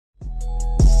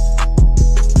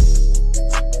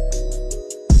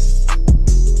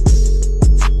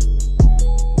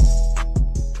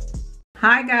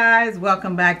Hi guys,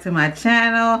 welcome back to my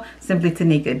channel, Simply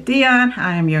Taneica Dionne.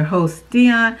 I am your host,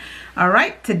 Dionne.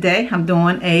 Alright, today I'm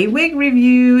doing a wig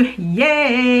review.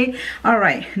 Yay!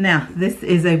 Alright, now this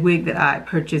is a wig that I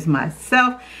purchased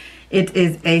myself. It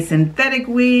is a synthetic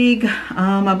wig.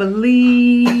 I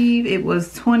believe it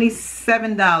was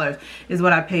 $27 is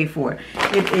what I paid for.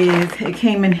 It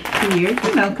came in here,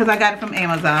 you know, because I got it from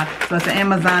Amazon. So it's an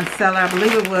Amazon seller. I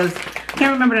believe it was,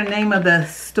 can't remember the name of the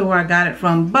store I got it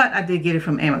from, but I did get it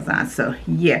from Amazon. So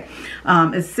yeah,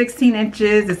 it's 16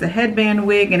 inches. It's a headband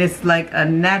wig, and it's like a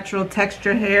natural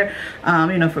texture hair,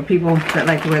 you know, for people that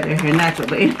like to wear their hair natural.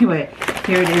 But anyway,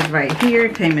 here it is right here.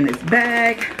 It came in this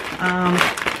bag.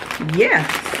 Yeah,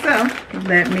 so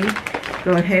let me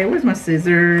go ahead, where's my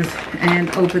scissors, and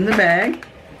open the bag.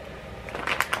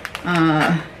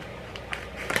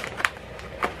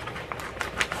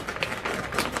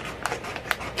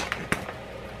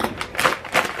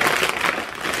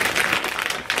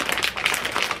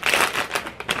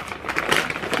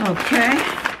 Okay,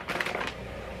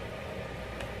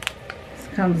 this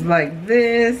comes like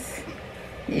this.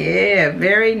 Yeah,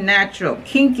 very natural,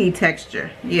 kinky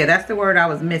texture. Yeah, that's the word I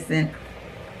was missing.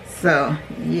 So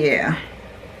yeah,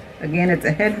 again, it's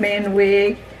a headband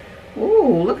wig.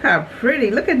 Ooh, look how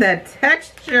pretty. Look at that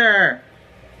texture.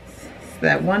 It's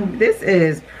that one. This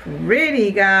is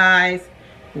pretty, guys.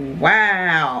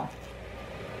 Wow,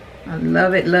 I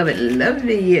love it, love it, love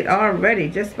it already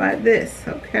just by this.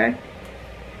 Okay,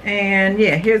 and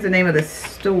yeah, here's the name of the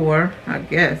store, I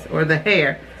guess, or the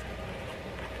hair.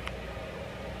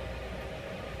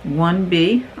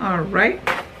 1B. All right,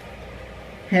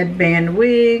 headband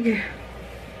wig,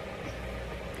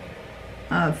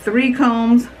 3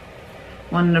 combs,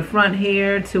 one in the front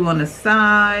here, 2 on the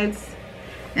sides,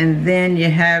 and then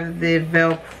you have the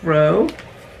Velcro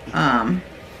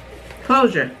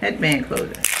closure, headband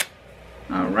closure.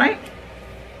 All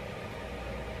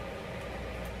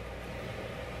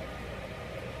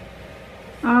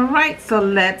right, so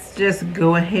let's just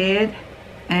go ahead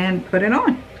and put it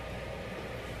on.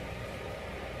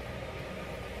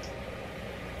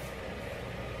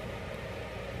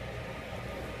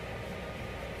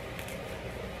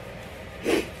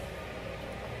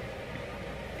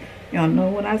 Y'all know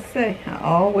what I say. I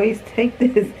always take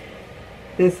the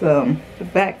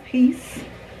back piece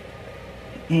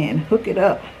and hook it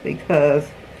up because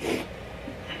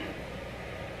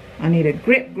I need a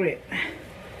grip.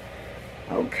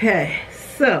 Okay,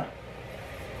 so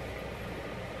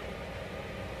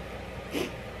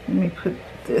let me put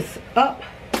this up.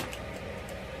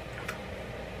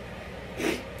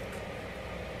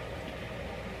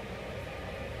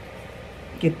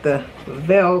 Get the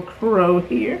Velcro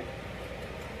here.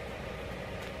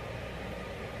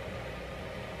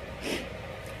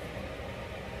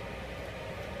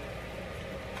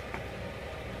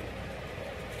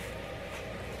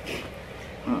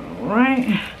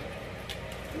 Alright.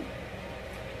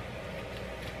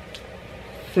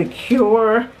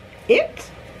 Secure it.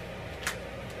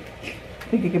 I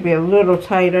think it could be a little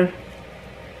tighter.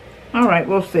 Alright,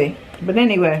 we'll see. But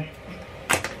anyway.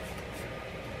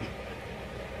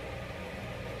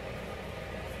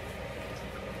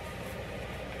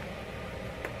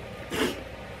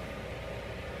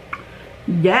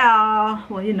 Yeah,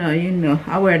 well, you know,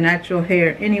 I wear natural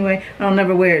hair anyway. I don't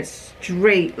never wear it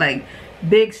straight, like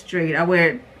big straight. I wear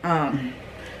it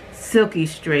silky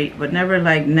straight, but never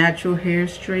like natural hair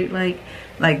straight like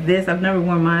this. I've never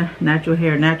worn my natural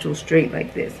hair natural straight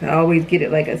like this. I always get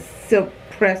it like a silk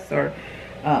press or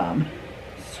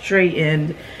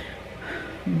straightened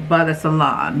by the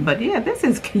salon. But yeah, this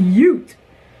is cute.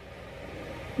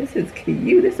 This is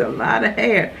cute. It's a lot of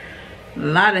hair. A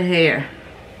lot of hair.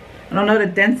 I don't know the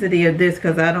density of this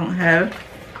because I don't have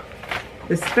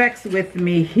the specs with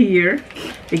me here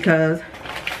because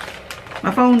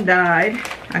my phone died.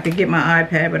 I could get my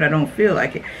iPad, but I don't feel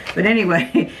like it. But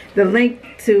anyway, the link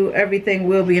to everything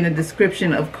will be in the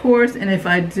description, of course. And if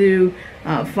I do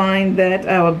find that,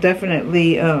 I will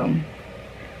definitely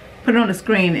put it on the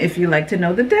screen if you like to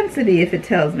know the density, if it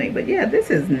tells me. But yeah, this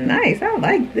is nice. I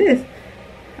like this.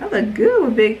 I look good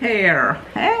with big hair.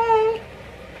 Hey.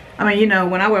 I mean, you know,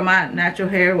 when I wear my natural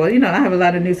hair, well, you know, I have a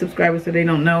lot of new subscribers, so they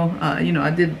don't know. You know, I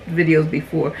did videos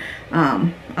before.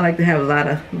 I like to have a lot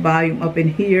of volume up in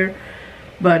here.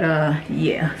 But,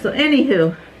 yeah. So,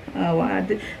 anywho,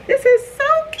 this is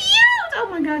so cute. Oh,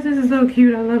 my gosh, this is so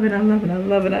cute. I love it. I love it. I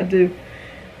love it. I do.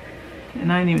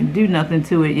 And I didn't even do nothing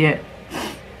to it yet.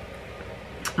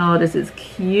 Oh, this is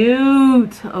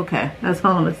cute. Okay, that's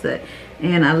all I'm going to say.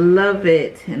 And I love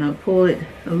it. And I'll pull it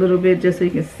a little bit just so you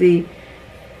can see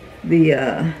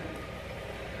the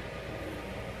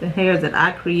The hairs that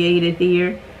I created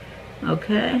here.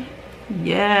 Okay.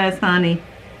 Yes, honey.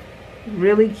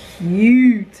 Really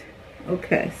cute.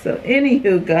 Okay, so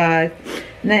anywho, guys.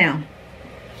 Now,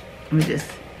 let me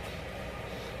just...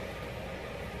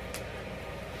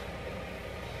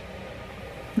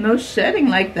 No shedding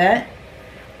like that.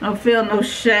 I don't feel no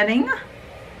shedding.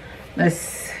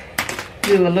 Let's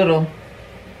do a little...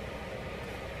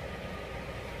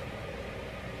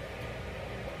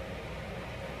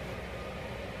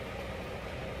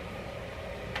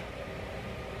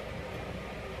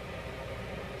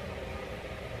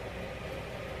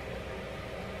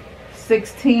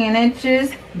 "16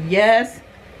 inches. Yes,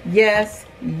 yes,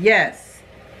 yes."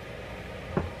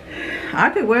 I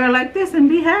could wear it like this and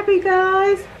be happy,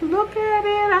 guys. Look at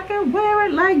it. I can wear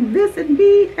it like this and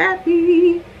be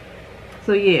happy.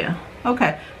 So yeah.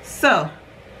 Okay. So,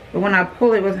 but when I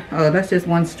pull it with, oh, that's just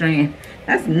one strand.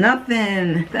 That's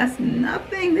nothing. That's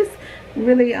nothing. This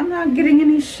really, I'm not getting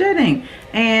any shedding.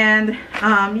 And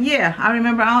yeah, I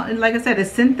remember, like I said,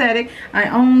 it's synthetic. I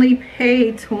only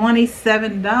paid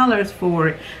 $27 for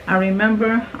it. I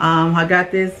remember I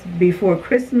got this before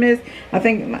Christmas. I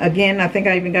think I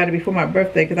even got it before my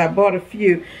birthday, because I bought a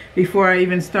few before I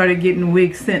even started getting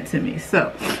wigs sent to me.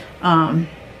 So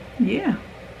yeah,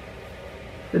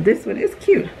 but this one is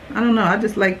cute. I don't know, I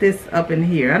just like this up in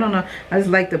here. I don't know, I just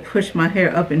like to push my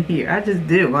hair up in here. I just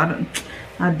do.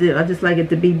 I just like it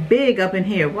to be big up in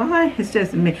here. Why? It's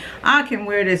just me. I can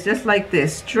wear this just like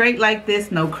this, straight like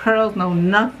this, no curls, no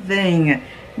nothing.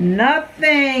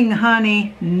 Nothing,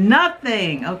 honey,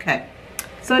 nothing. Okay,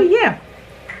 so yeah.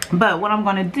 But what I'm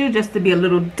going to do, just to be a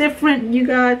little different, you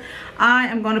guys, I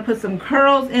am going to put some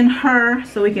curls in her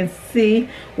so we can see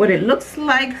what it looks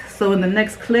like. So in the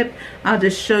next clip, I'll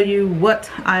just show you what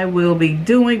I will be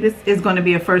doing. This is going to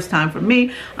be a first time for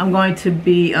me. I'm going to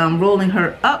be rolling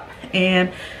her up,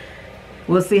 and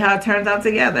we'll see how it turns out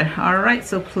together. All right,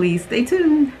 so please stay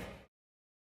tuned.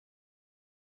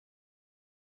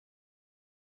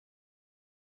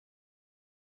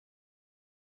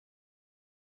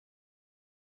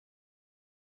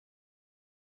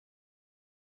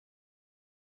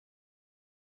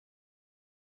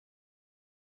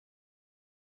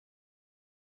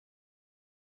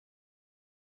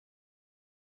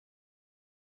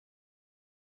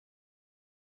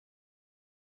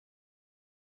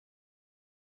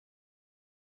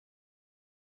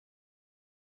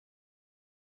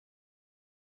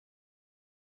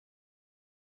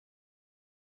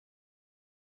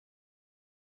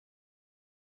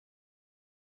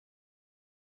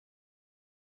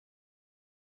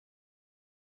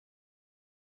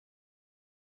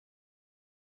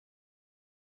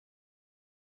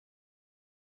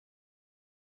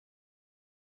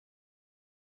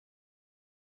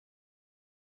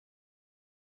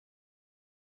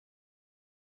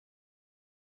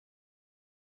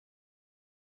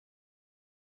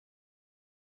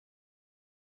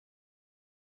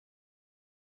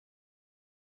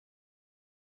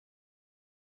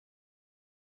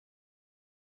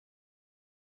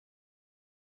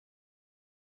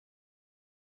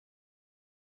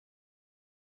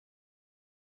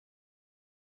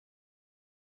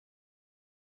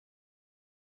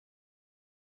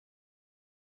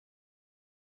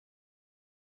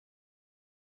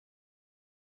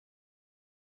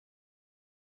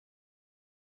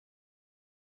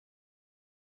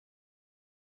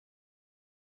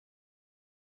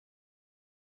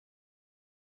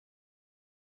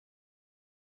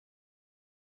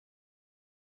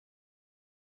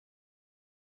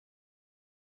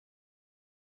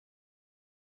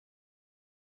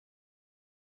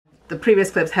 The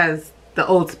previous clips has the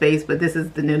old space, but this is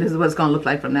the new. This is what it's gonna look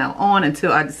like from now on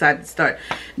until I decide to start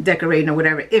decorating or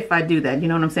whatever, if I do that, you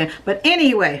know what I'm saying? But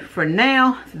anyway, for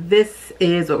now, this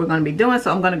is what we're gonna be doing. So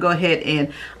I'm gonna go ahead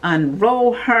and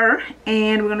unroll her,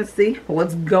 and we're gonna see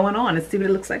what's going on and see what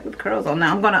it looks like with curls on.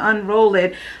 Now I'm gonna unroll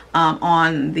it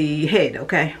on the head,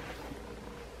 okay?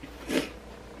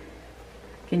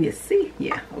 Can you see?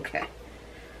 Yeah, okay.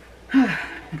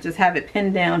 Just have it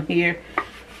pinned down here.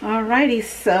 Alrighty,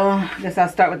 so I guess I'll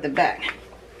start with the back.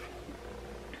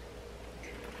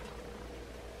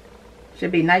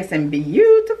 Should be nice and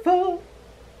beautiful.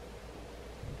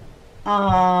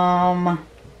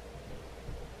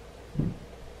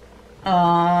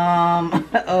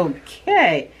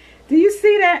 Okay. Do you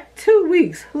see that? 2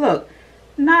 weeks. Look,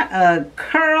 not a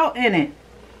curl in it.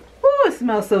 Ooh, it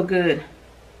smells so good.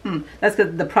 That's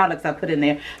because the products I put in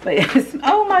there. But it's,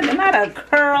 oh my God, not a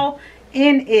curl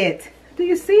in it. Do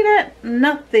you see that?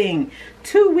 Nothing.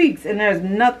 2 weeks and there's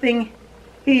nothing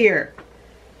here.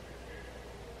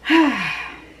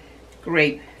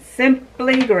 Great.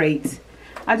 Simply great.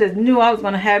 I just knew I was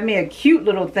going to have me a cute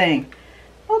little thing.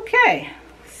 Okay,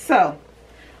 so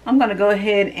I'm going to go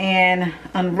ahead and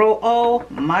unroll. Oh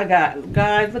my God,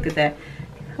 guys, look at that.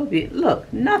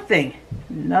 Look, nothing.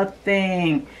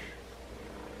 Nothing.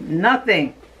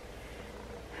 Nothing.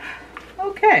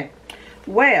 Okay,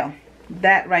 well,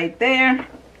 that right there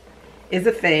is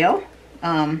a fail.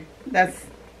 That's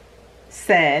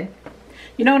sad.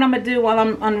 You know what I'm gonna do while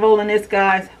I'm unrolling this,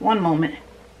 guys? One moment.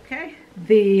 Okay,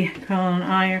 the curling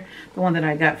iron, the one that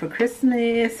I got for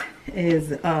Christmas,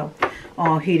 is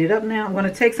all heated up now. I'm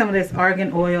gonna take some of this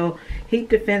argan oil heat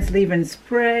defense leave-in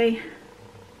spray.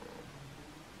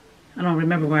 I don't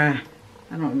remember where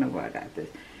I got this.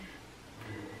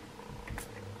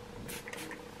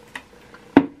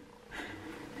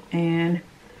 And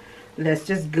let's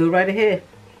just go right ahead.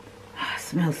 Oh, it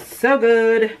smells so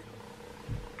good.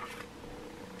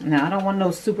 Now, I don't want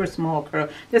no super small curl.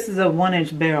 This is a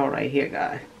 1-inch barrel right here,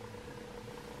 guys.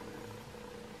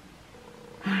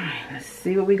 Alright, let's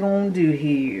see what we're going to do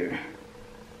here.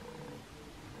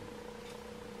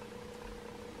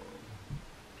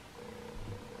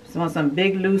 Just want some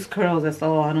big loose curls, that's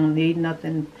all. I don't need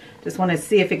nothing. Just want to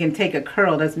see if it can take a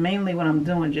curl. That's mainly what I'm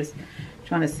doing, just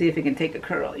trying to see if it can take a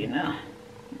curl, you know.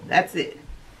 That's it.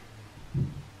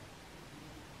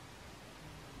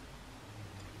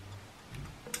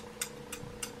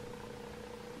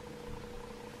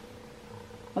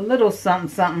 A little something,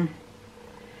 something.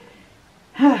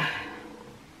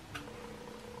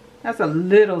 That's a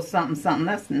little something, something.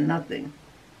 That's nothing.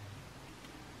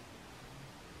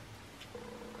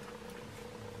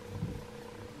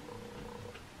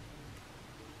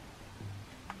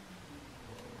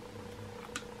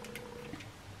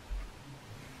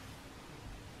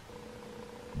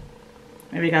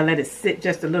 Maybe I gotta let it sit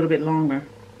just a little bit longer.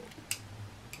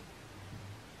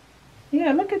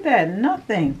 Yeah, look at that.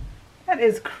 Nothing. That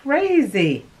is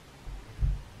crazy.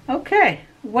 Okay,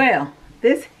 well,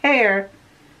 this hair,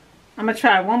 I'm gonna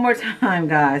try one more time,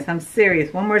 guys. I'm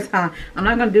serious. One more time. I'm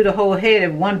not gonna do the whole head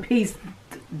if one piece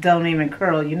don't even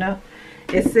curl, you know.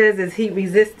 It says it's heat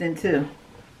resistant too,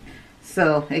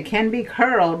 so it can be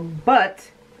curled,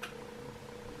 but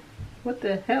what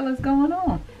the hell is going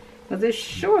on? Because it's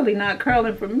surely not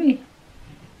curling for me.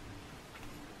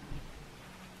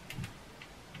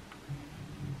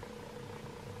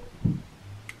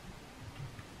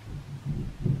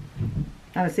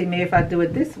 I see, maybe if I do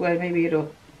it this way, maybe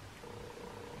it'll...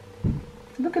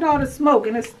 Look at all the smoke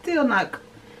and it's still not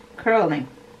curling.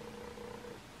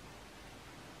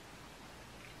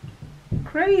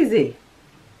 Crazy.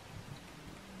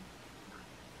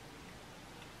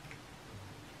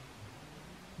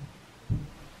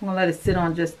 I'm gonna let it sit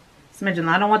on just a smidgen.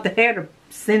 I don't want the hair to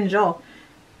singe off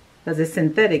because it's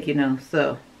synthetic, you know,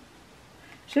 so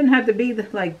shouldn't have to be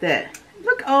like that.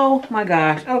 Look, oh my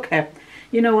gosh. Okay,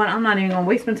 you know what, I'm not even gonna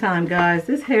waste my time, guys.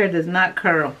 This hair does not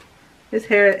curl. This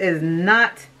hair is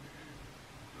not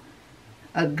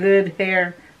a good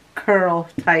hair curl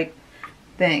type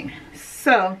thing.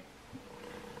 So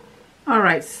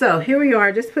alright, so here we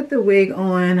are. Just put the wig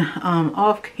on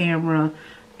off camera,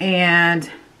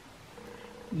 and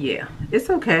yeah, it's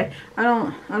okay. I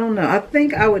don't know. I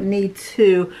think I would need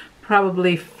to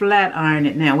probably flat iron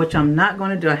it now, which I'm not going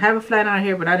to do. I have a flat iron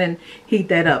here, but I didn't heat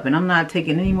that up, and I'm not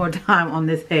taking any more time on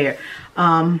this hair.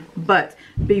 But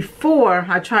before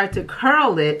I tried to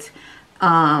curl it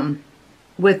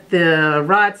with the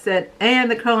rod set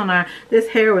and the curling iron, this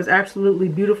hair was absolutely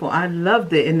beautiful. I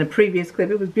loved it in the previous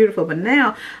clip. It was beautiful, but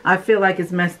now I feel like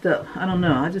it's messed up. I don't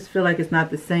know. I just feel like it's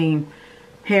not the same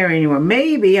hair anymore.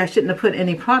 Maybe I shouldn't have put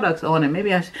any products on it.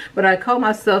 Maybe I but I call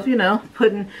myself, you know,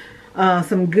 putting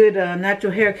some good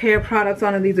natural hair care products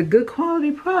on it. These are good quality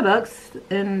products,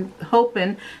 and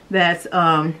hoping that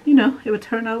you know, it would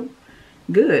turn out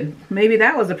good. Maybe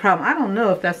that was the problem. I don't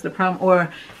know if that's the problem,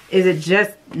 or is it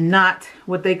just not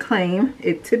what they claim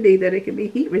it to be, that it can be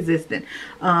heat resistant.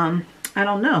 I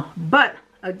don't know, but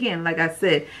again, like I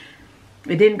said,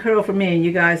 it didn't curl for me, and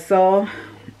you guys saw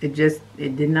it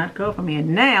did not curl for me.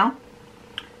 And now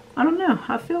I don't know,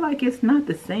 I feel like it's not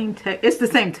the same it's the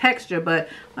same texture, but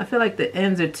I feel like the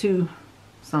ends are too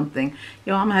something.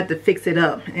 Yo, I'm gonna have to fix it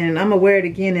up, and I'm gonna wear it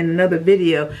again in another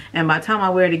video, and by the time I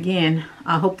wear it again,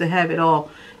 I hope to have it all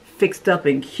fixed up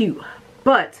and cute.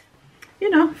 But you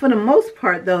know, for the most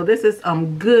part though, this is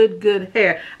good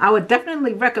hair. I would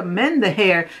definitely recommend the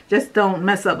hair, just don't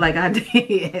mess up like I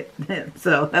did.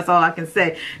 So that's all I can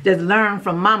say. Just learn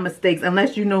from my mistakes,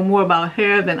 unless you know more about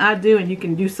hair than I do and you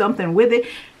can do something with it.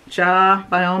 Child,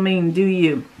 by all means, do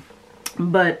you.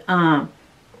 But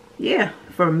yeah,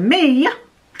 for me,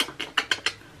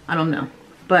 I don't know.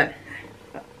 But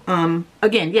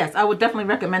again, yes, I would definitely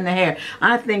recommend the hair.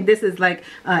 I think this is like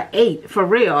 8 for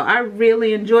real. I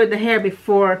really enjoyed the hair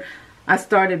before I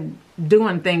started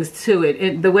doing things to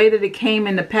it. The way that it came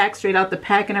in the pack, straight out the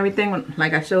pack and everything,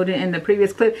 like I showed it in the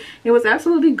previous clip, it was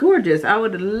absolutely gorgeous. I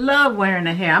would love wearing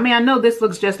the hair. I mean, I know this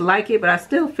looks just like it, but I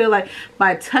still feel like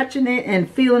by touching it and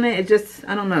feeling it, it just,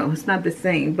 I don't know, it's not the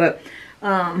same. But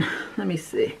let me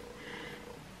see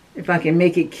if I can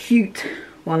make it cute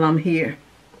while I'm here.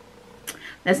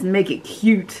 Let's make it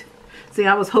cute. See,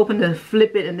 I was hoping to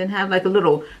flip it and then have like a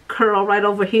little curl right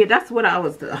over here. That's what I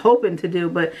was hoping to do,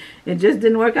 but it just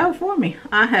didn't work out for me.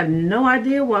 I have no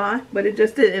idea why, but it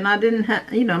just did. And I didn't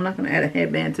have, you know, I'm not going to add a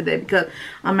headband today because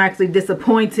I'm actually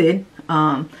disappointed.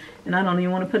 And I don't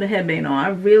even want to put a headband on. I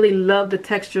really love the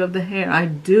texture of the hair. I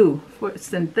do. For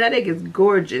synthetic, it's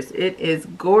gorgeous. It is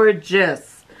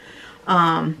gorgeous.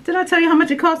 Did I tell you how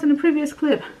much it cost in the previous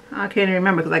clip? I can't even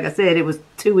remember because like I said, it was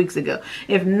 2 weeks ago.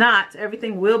 If not,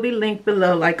 everything will be linked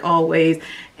below like always.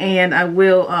 And I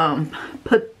will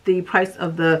put the price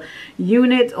of the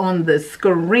unit on the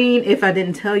screen if I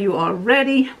didn't tell you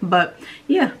already. But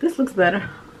yeah, this looks better.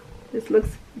 This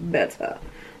looks better.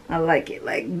 I like it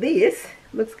like this.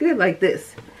 Looks good like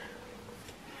this.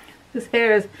 This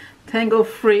hair is tangle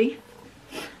free.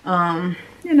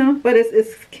 You know, but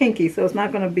it's kinky, so it's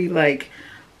not going to be like,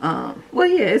 well,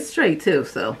 yeah, it's straight too,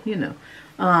 so, you know.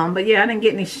 But yeah, I didn't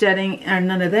get any shedding or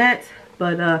none of that.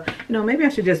 But, you know, maybe I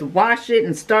should just wash it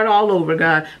and start all over,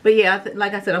 guys. But yeah,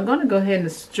 like I said, I'm going to go ahead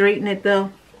and straighten it,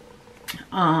 though.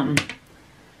 On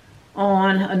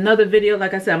another video,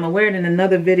 like I said, I'm going to wear it in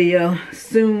another video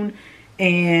soon.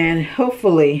 And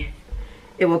hopefully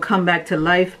it will come back to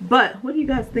life. But what do you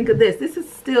guys think of this? This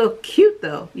is still cute,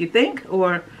 though, you think?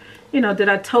 Or, you know, did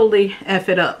I totally F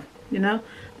it up? You know?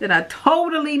 Did I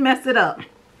totally mess it up?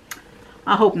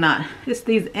 I hope not. It's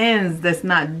these ends that's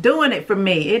not doing it for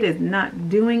me. It is not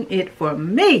doing it for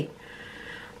me.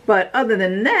 But other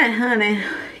than that, honey,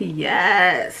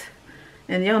 yes.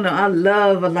 And y'all know I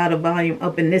love a lot of volume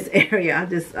up in this area.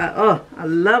 I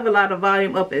love a lot of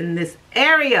volume up in this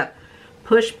area.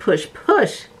 Push, push,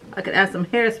 push. I could add some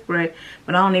hairspray,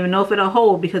 but I don't even know if it'll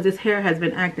hold because this hair has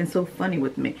been acting so funny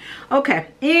with me. Okay,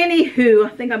 anywho,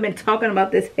 I think I've been talking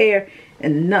about this hair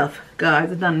enough,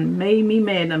 guys. It done made me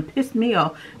mad, done pissed me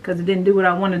off because it didn't do what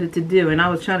I wanted it to do, and I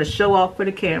was trying to show off for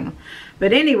the camera.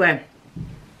 But anyway,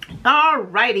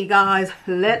 alrighty, guys,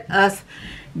 let us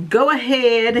go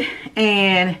ahead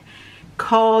and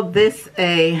call this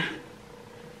a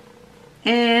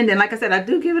end. And like I said, I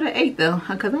do give it an 8 though,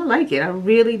 because I like it. I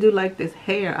really do like this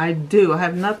hair. I do. I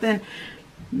have nothing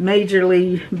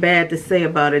majorly bad to say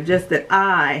about it, just that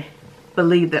I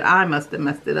believe that I must have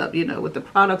messed it up, you know, with the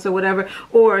products or whatever,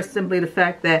 or simply the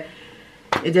fact that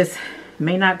it just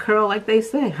may not curl like they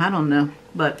say. I don't know.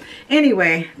 But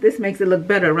anyway, this makes it look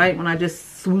better, right? When I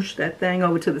just swoosh that thing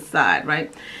over to the side,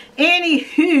 right?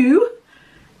 Anywho,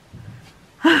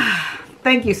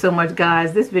 thank you so much,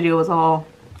 guys. This video was all,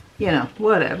 you know,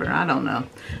 whatever. I don't know.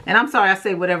 And I'm sorry I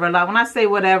say whatever a lot. When I say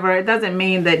whatever, it doesn't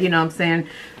mean that, you know what I'm saying,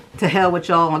 to hell with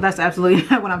y'all. That's absolutely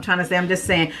not what I'm trying to say. I'm just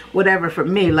saying whatever for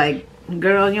me. Like,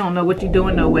 girl, you don't know what you're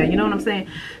doing nowhere. You know what I'm saying?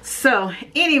 So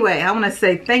anyway, I want to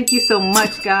say thank you so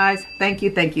much, guys. Thank you,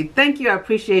 thank you, thank you. I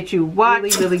appreciate you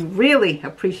watching. Really, really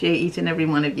appreciate each and every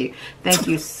one of you. Thank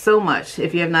you so much.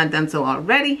 If you have not done so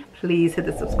already, please hit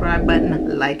the subscribe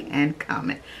button, like, and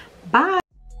comment. Bye.